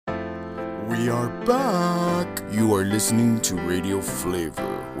We are back. You are listening to Radio Flavor,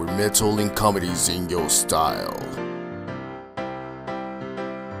 where metal and comedy is in your style.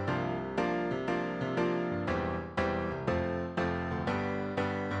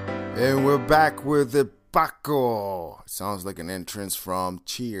 And we're back with the Paco. Sounds like an entrance from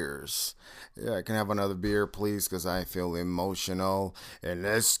Cheers. Yeah, I can have another beer, please, because I feel emotional. And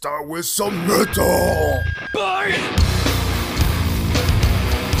let's start with some metal. Bye.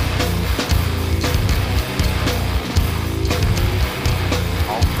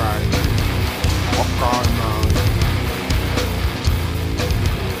 Okay, man.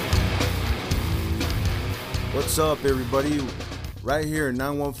 What's up, everybody? Right here in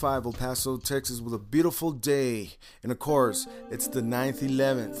 915 El Paso, Texas, with a beautiful day. And of course, it's the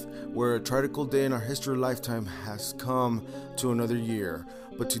 9/11th, where a tragical day in our history lifetime has come to another year.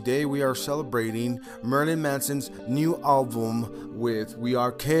 But today we are celebrating Marilyn Manson's new album with We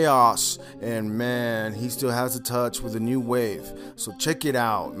Are Chaos. And man, he still has a touch with a new wave. So check it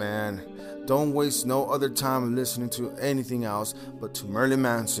out, man. Don't waste no other time listening to anything else but to Marilyn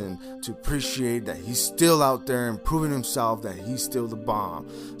Manson, to appreciate that he's still out there and proving himself that he's still the bomb.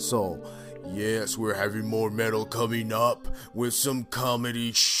 So, yes, we're having more metal coming up with some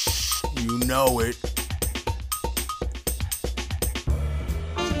comedy. Shh, you know it.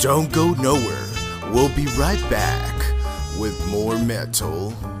 Don't go nowhere. We'll be right back with more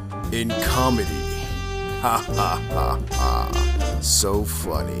metal in comedy. Ha ha ha ha. So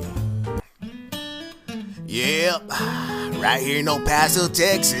funny. Yep, right here in El Paso,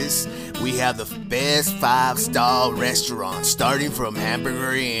 Texas, we have the best 5-star restaurant, starting from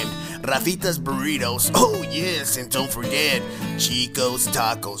Hamburger Inn, Rafita's Burritos, oh yes, and don't forget, Chico's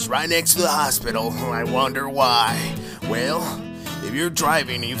Tacos, right next to the hospital. I wonder why. Well, if you're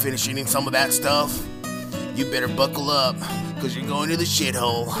driving and you finish eating some of that stuff, you better buckle up, because you're going to the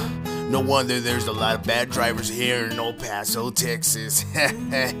shithole. No wonder there's a lot of bad drivers here in El Paso, Texas.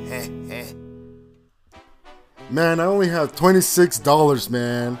 Man, I only have $26,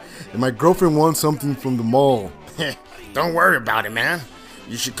 man, and my girlfriend wants something from the mall. Don't worry about it, man.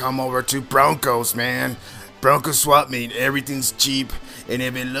 You should come over to Bronco's, man. Bronco's Swap Meet, everything's cheap, and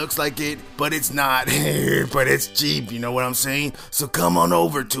if it looks like it, but it's not, but it's cheap, you know what I'm saying? So come on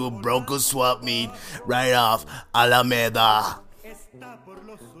over to a Bronco's Swap Meet right off Alameda.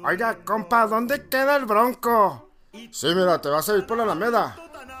 Oiga, compa, ¿dónde queda el Bronco? Sí, mira, te vas a ir por la Alameda.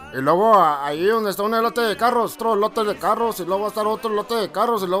 Y luego ahí donde está un lote de carros, otro lote de carros, y luego va a estar otro lote de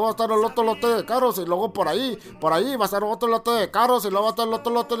carros, y luego va a estar el otro lote de carros, y luego por ahí va a estar otro lote de carros, y luego va a estar el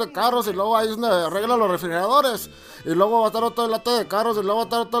otro lote de carros, y luego ahí es donde arreglan los refrigeradores, y luego va a estar otro lote de carros, y luego va a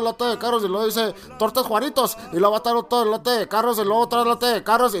estar otro lote de carros, y luego dice Tortas Juanitos, y luego va a estar otro lote de carros, y luego otro lote de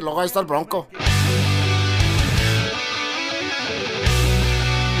carros, y luego ahí está el Bronco.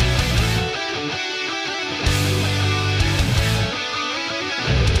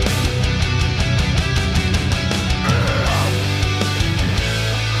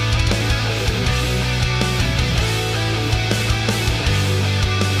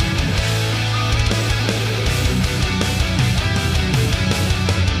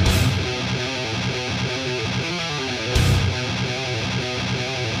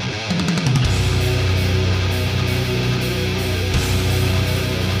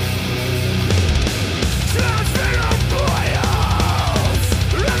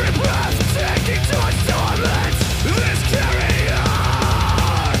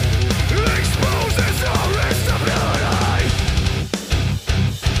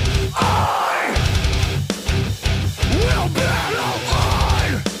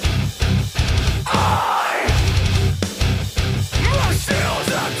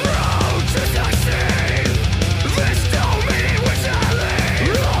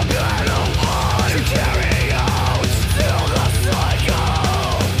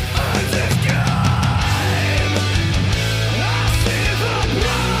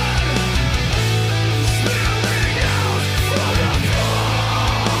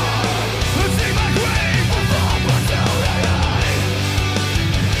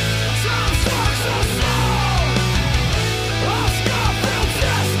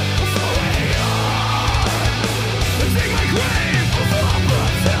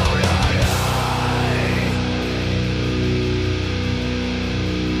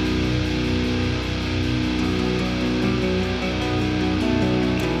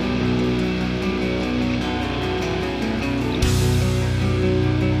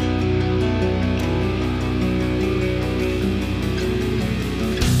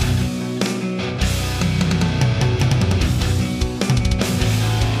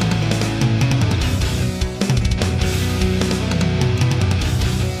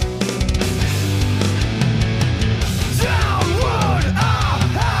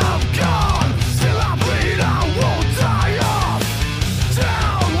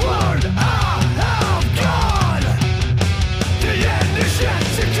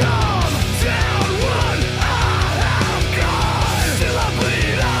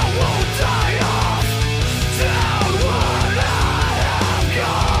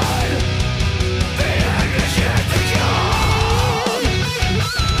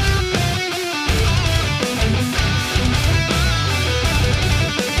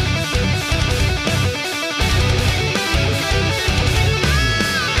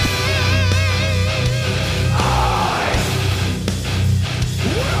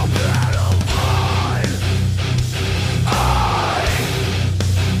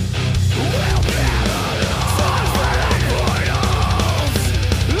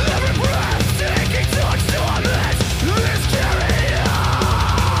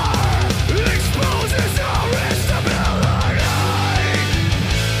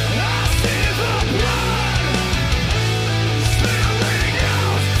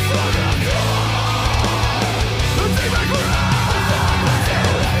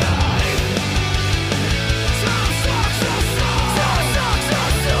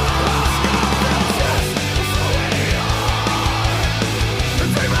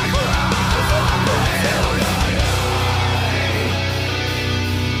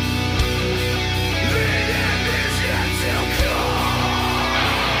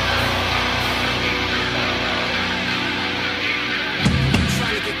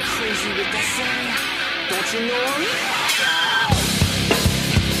 Don't you know I'm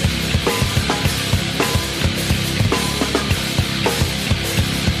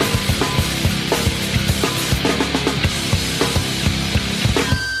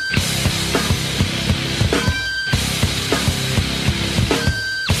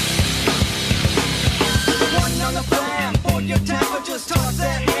your temperatures, toss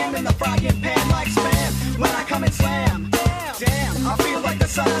that ham in the frying pan like spam. When I come and slam, damn, I feel like the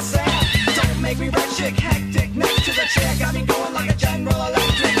son of Sam. Don't make me red chick, hectic, next to the chair, got me going like a General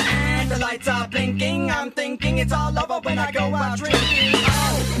Electric. And the lights are blinking, I'm thinking it's all over when I go out drinking.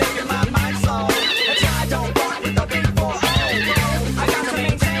 Oh, making my mind so, it's I don't walk with the big 4 I got to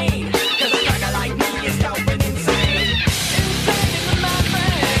maintain, cause a cracker like me is going insane. Insane in my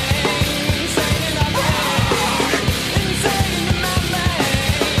brain, insane in my brain. Insane in my brain,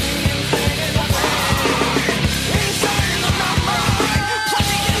 insane in my brain. Insane in my brain,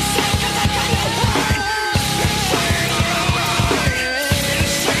 fucking insane cause I got no brain. Insane in my brain,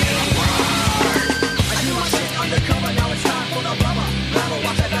 insane in my brain. I do my shit undercover, now it's time for the rubber. Rattle,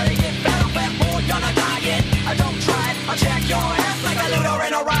 watch I better get fat, I'm fat boy, gonna diet. I don't try it, I'll check your ass like a Ludo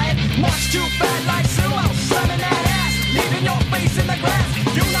in a riot. Much too fat like sumo, slamming that ass, leaving your face in the grass.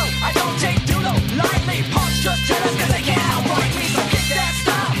 You know, I don't take Duno lightly, punch just jealous cause they can't outright me. So kick that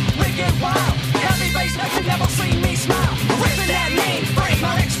style, wicked wild, heavy bass makes you never see me smile. Ripping that mean frame,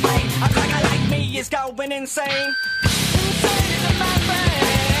 I'll explain, a cracker like me is going insane. Insane in my brain,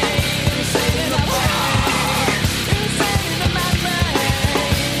 insane in my brain, insane in my brain,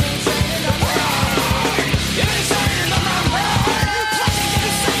 insane in my brain, insane in my brain, fucking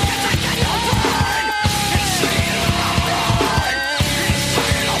insane cause I got no brain. Insane in my brain,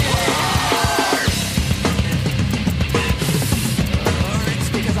 insane in my brain. It's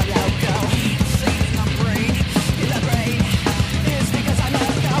because I'm loco, insane in the brain, in the brain. It's because I'm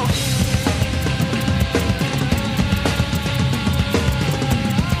loco.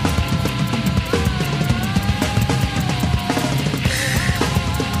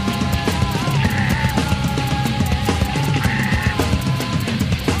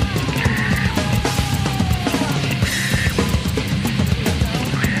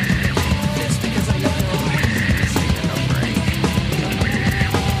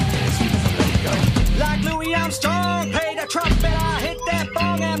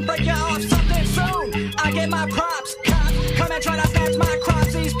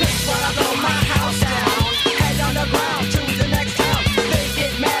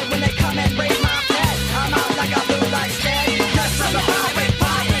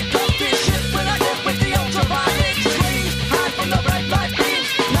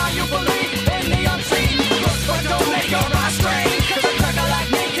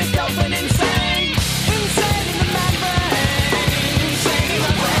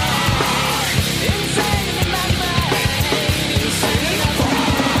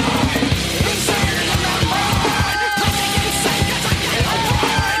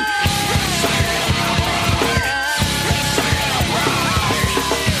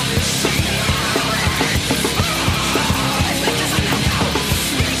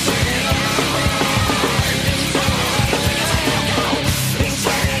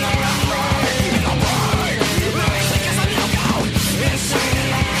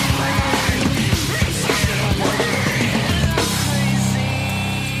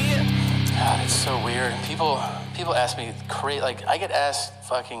 weird. People ask me like I get asked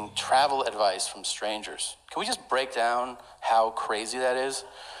fucking travel advice from strangers. Can we just break down how crazy that is?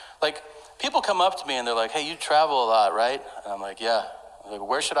 Like, people come up to me and they're like, "Hey, you travel a lot, right?" And I'm like, "Yeah." I'm like,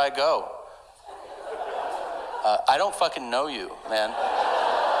 "Where should I go?" I don't fucking know you, man.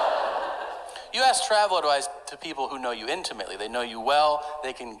 You ask travel advice to people who know you intimately. They know you well.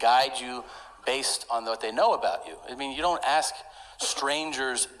 They can guide you based on what they know about you. I mean, you don't ask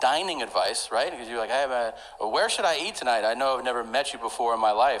strangers dining advice, right? Because you're like, "Hey, well, where should I eat tonight? I know I've never met you before in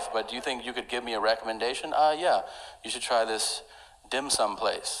my life, but do you think you could give me a recommendation?" Yeah, you should try this dim sum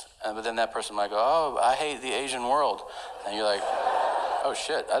place. But then that person might go, "Oh, I hate the Asian world." And you're like, "Oh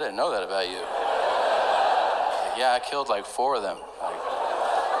shit, I didn't know that about you." Like, yeah, I killed like 4 of them. Like,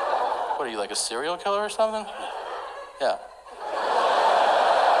 what are you, like a serial killer or something? Yeah.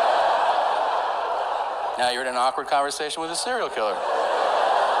 Now you're in an awkward conversation with a serial killer.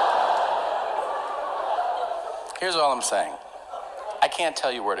 Here's all I'm saying. I can't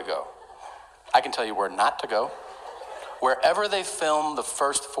tell you where to go. I can tell you where not to go. Wherever they film the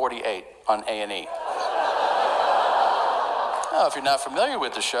first 48 on A&E. Oh, if you're not familiar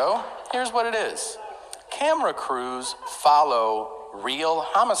with the show, here's what it is. Camera crews follow real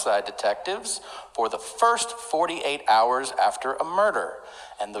homicide detectives for the first 48 hours after a murder.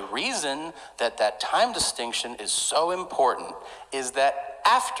 And the reason that that time distinction is so important is that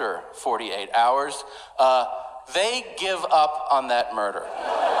after 48 hours, they give up on that murder.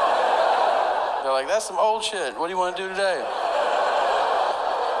 They're like, "That's some old shit. What do you want to do today?"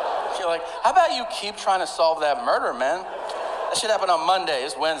 You're like, "How about you keep trying to solve that murder, man? That shit happened on Monday.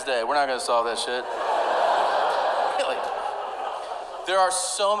 It's Wednesday. We're not going to solve that shit." Really. There are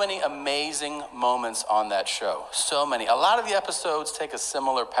so many amazing moments on that show. So many. A lot of the episodes take a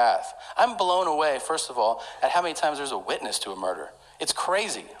similar path. I'm blown away, first of all, at how many times there's a witness to a murder. It's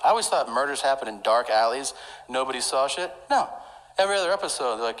crazy. I always thought murders happen in dark alleys. Nobody saw shit. No. Every other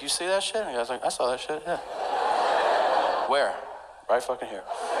episode, they're like, "You see that shit?" And I was like, "I saw that shit, yeah." Where? Right fucking here.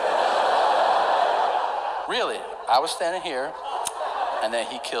 Really, I was standing here, and then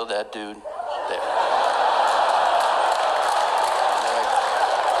he killed that dude there.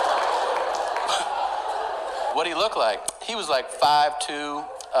 What he looked like? He was like 5'2"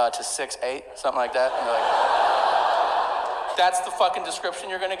 to 6'8", something like that. And they're like, "That's the fucking description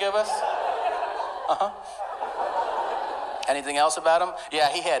you're gonna give us?" Uh-huh. Anything else about him? Yeah,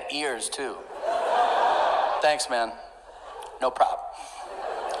 he had ears too. Thanks, man. No problem.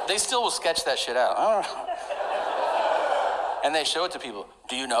 They still will sketch that shit out. I don't know. And they show it to people.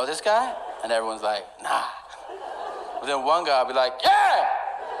 "Do you know this guy?" And everyone's like, "Nah." But then one guy will be like, "Yeah!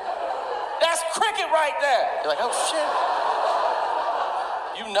 That's Cricket right there." You're like, "Oh shit.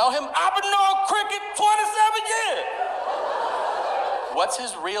 You know him?" "I've been knowing Cricket 27 years. "What's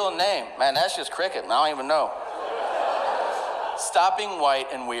his real name?" "Man, that's just Cricket, and I don't even know." Stop being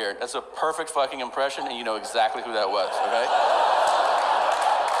white and weird. That's a perfect fucking impression, and you know exactly who that was, okay?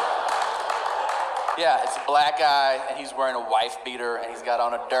 Yeah, it's a black guy, and he's wearing a wife beater, and he's got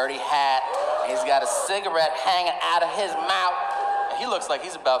on a dirty hat, and he's got a cigarette hanging out of his mouth. And he looks like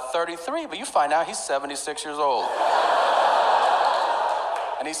he's about 33, but you find out he's 76 years old.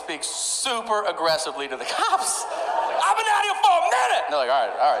 And he speaks super aggressively to the cops. "I've been out here for a minute." And they're like, all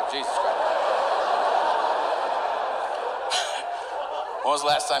right, Jesus Christ. "When was the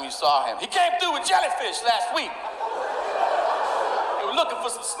last time you saw him?" "He came through with jellyfish last week. They were looking for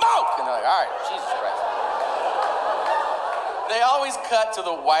some smoke." And they're like, all right, Jesus Christ. They always cut to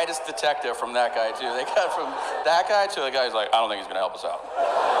the whitest detective from that guy, too. They cut from that guy to the guy who's like, "I don't think he's going to help us out.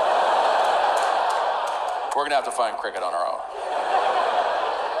 We're going to have to find Cricket on our own."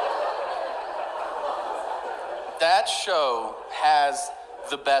 That show has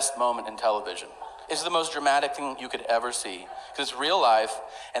the best moment in television. It's the most dramatic thing you could ever see, because it's real life,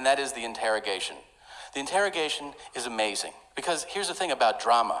 and that is the interrogation. The interrogation is amazing, because here's the thing about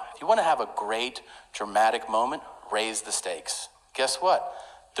drama. If you want to have a great, dramatic moment, raise the stakes. Guess what?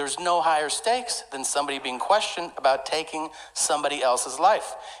 There's no higher stakes than somebody being questioned about taking somebody else's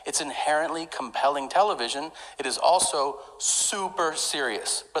life. It's inherently compelling television. It is also super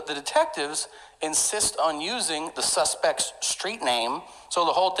serious. But the detectives insist on using the suspect's street name, so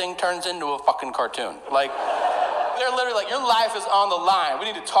the whole thing turns into a fucking cartoon. Like, they're literally like, "Your life is on the line. We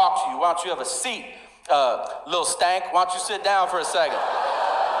need to talk to you. Why don't you have a seat? Little stank, why don't you sit down for a second?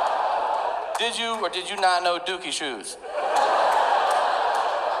 Did you or did you not know Dookie Shoes?"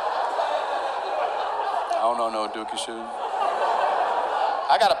 "I don't know no Dookie Shoes."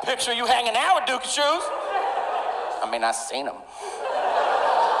 "I got a picture of you hanging out with Dookie Shoes." "I mean, I seen them.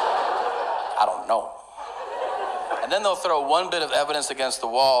 I don't know." And And then they'll throw one bit of evidence against the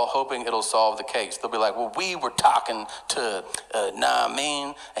wall, hoping it'll solve the case. They'll be like, well, we were talking to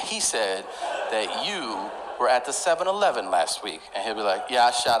Naaman, and he said that you were at the 7-Eleven last week. And he'll be like, yeah,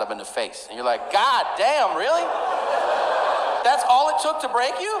 I shot him in the face. And you're like, God damn, really? That's all it took to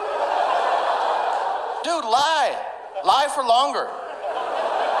break you? Dude, lie. Lie for longer.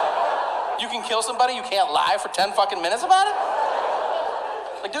 You can kill somebody, you can't lie for 10 fucking minutes about it?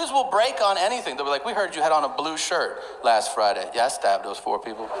 Like, dudes will break on anything. They'll be like, we heard you had on a blue shirt last Friday. Yeah, I stabbed those 4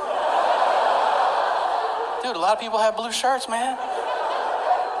 people. Dude, a lot of people have blue shirts, man.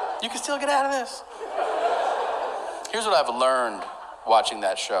 You can still get out of this. Here's what I've learned watching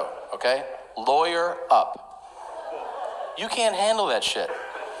that show, okay? Lawyer up. You can't handle that shit.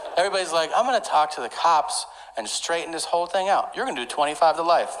 Everybody's like, I'm gonna talk to the cops and straighten this whole thing out. You're gonna do 25 to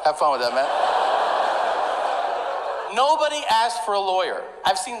life. Have fun with that, man. Nobody asked for a lawyer.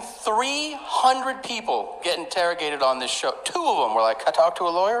 I've seen 300 people get interrogated on this show. 2 of them were like, I talked to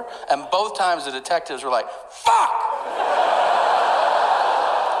a lawyer? And both times the detectives were like, fuck!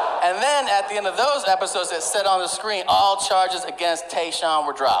 And then at the end of those episodes, it said on the screen, all charges against Tayshaun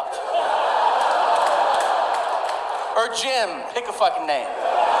were dropped. Or Jim, pick a fucking name.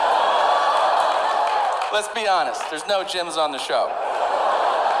 Let's be honest, there's no Jims on the show.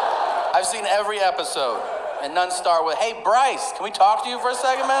 I've seen every episode, and none start with, hey, Bryce, can we talk to you for a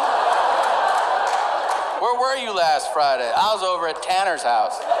second, man? Where were you last Friday? I was over at Tanner's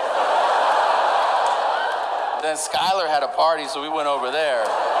house. Then Skylar had a party, so we went over there.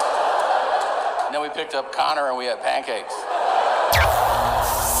 And then we picked up Connor and we had pancakes.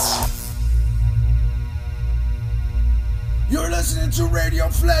 You're listening to Radio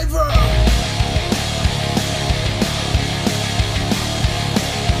Flavor.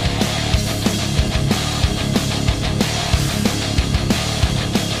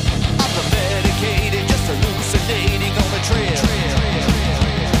 Hallucinating on the trail.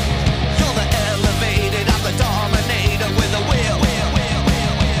 You're the elevated, I'm the dominator with a will.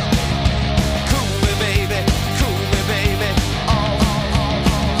 Cool me, baby, oh.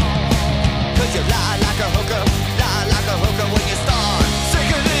 'Cause you lie like a hooker when you start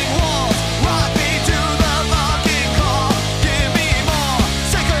sickening walls. Rock me to the fucking call. Give me more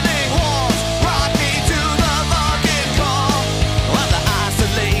sickening walls. Rock me to the fucking call. I'm the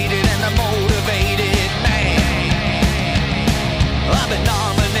isolated and the motivated. I've been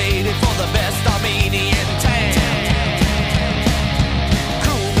nominated for the best Armenian tan.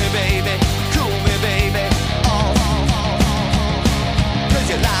 Cool me, baby, oh. 'Cause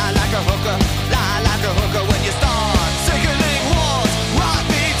you lie like a hooker when you start sickening walls. Rock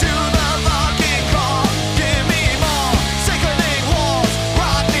me to the fucking call. Give me more sickening walls.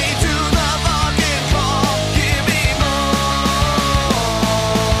 Rock me to the fucking call. Give me more.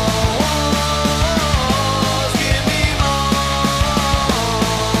 Give me more.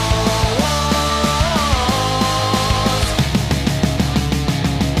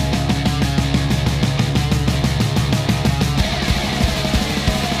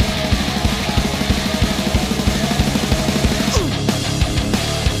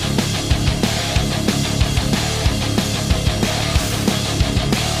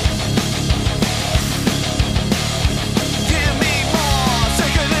 Give me more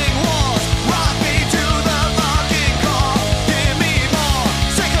sickening walls. Rock me to the fucking call. Give me more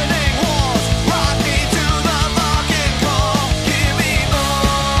sickening walls. Rock me to the fucking call. Give me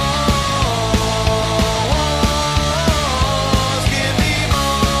more. Give me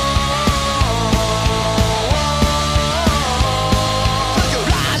more. 'Cause you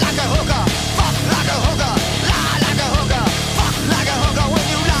lie like a hooker, fuck like a hooker, lie like a hooker, fuck like a hooker. When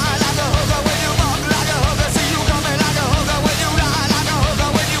you lie like a hooker, when you fuck like a hooker, see you coming like a hooker. When you lie like a hooker,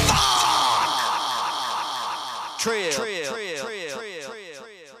 when you fuck. Trill.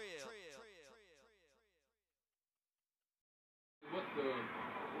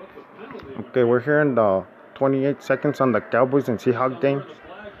 Okay, we're here in the 28 seconds on the Cowboys and Seahawks game.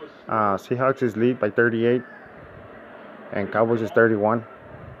 Seahawks is lead by 38, and Cowboys is 31.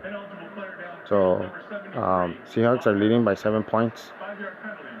 So Seahawks are leading by 7 points,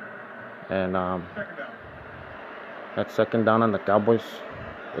 and that's second down on the Cowboys.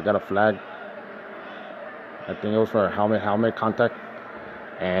 They got a flag. I think it was for helmet contact.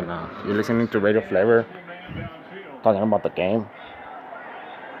 And you're listening to Radio Flavor, talking about the game.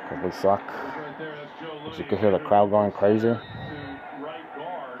 Because we suck. As you can hear the crowd going crazy.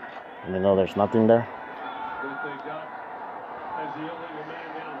 And you know there's nothing there.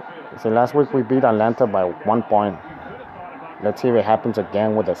 So last week we beat Atlanta by 1 point. Let's see if it happens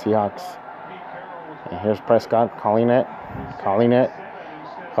again with the Seahawks. And here's Prescott calling it.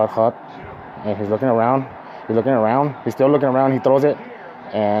 Hut. And he's looking around. He's looking around. He's still looking around. He throws it.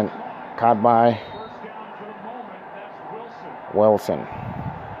 And caught by Wilson.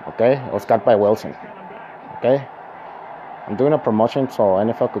 Okay? It was caught by Wilson. Okay? I'm doing a promotion so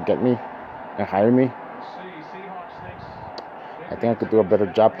NFL could get me and hire me. I think I could do a better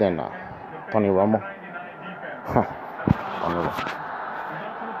job than Tony Romo.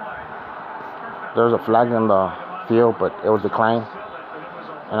 There was a flag in the field, but it was declined.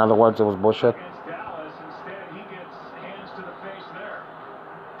 In other words, it was bullshit.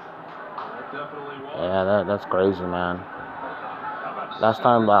 Yeah, that's crazy, man. Last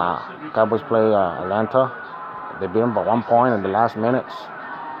time Cowboys play Atlanta, they beat them by 1 point in the last minutes.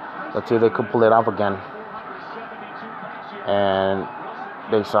 Let's see if they could pull it off again. And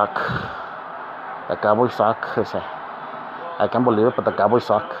they suck. The Cowboys suck. I can't believe it, but the Cowboys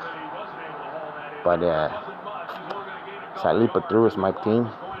suck. But sadly, but through is my team.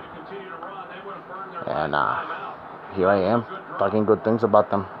 And here I am, talking good things about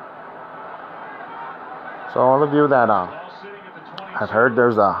them. So all of you that have heard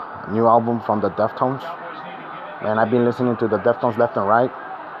there's a new album from the Deftones. Man, I've been listening to the Deftones left and right.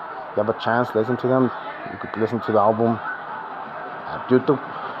 If you have a chance, listen to them. You could listen to the album at YouTube.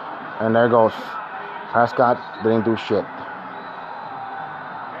 And there goes. Prescott didn't do shit.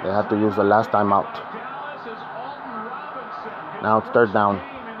 They had to use the last time out. Now it's third down.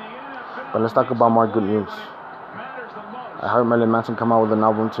 But let's talk about more good news. I heard Marilyn Manson come out with an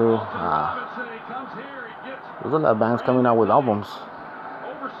album too. There's a lot of bands coming out with albums.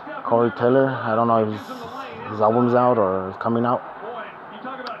 Corey Taylor, I don't know if his album's out or is coming out.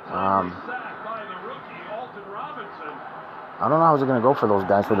 I don't know how's it gonna go for those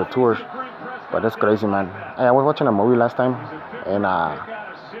guys for the tours, but it's crazy, man. Hey, I was watching a movie last time, and I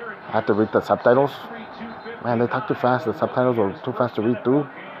had to read the subtitles. Man, they talk too fast. The subtitles are too fast to read through.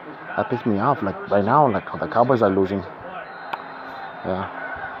 That pissed me off. Like right now, like the Cowboys are losing. Yeah,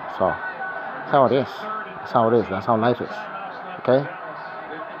 so that's how it is. That's how it is. That's how life is. Okay,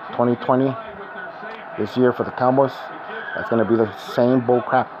 2020 this year for the Cowboys. That's gonna be the same bull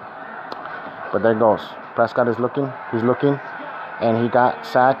crap. But there goes. Prescott is looking. He's looking, and he got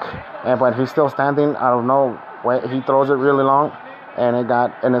sacked. And but he's still standing. I don't know. He throws it really long, and it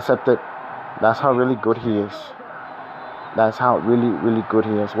got intercepted. That's how really good he is. That's how really, really good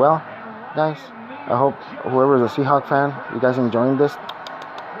he is. Well, guys, I hope whoever is a Seahawks fan, you guys enjoying this.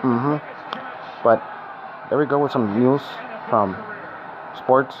 But there we go with some news from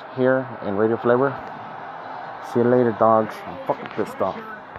sports here in Radio Flavor. See you later, dogs. I'm fucking pissed off.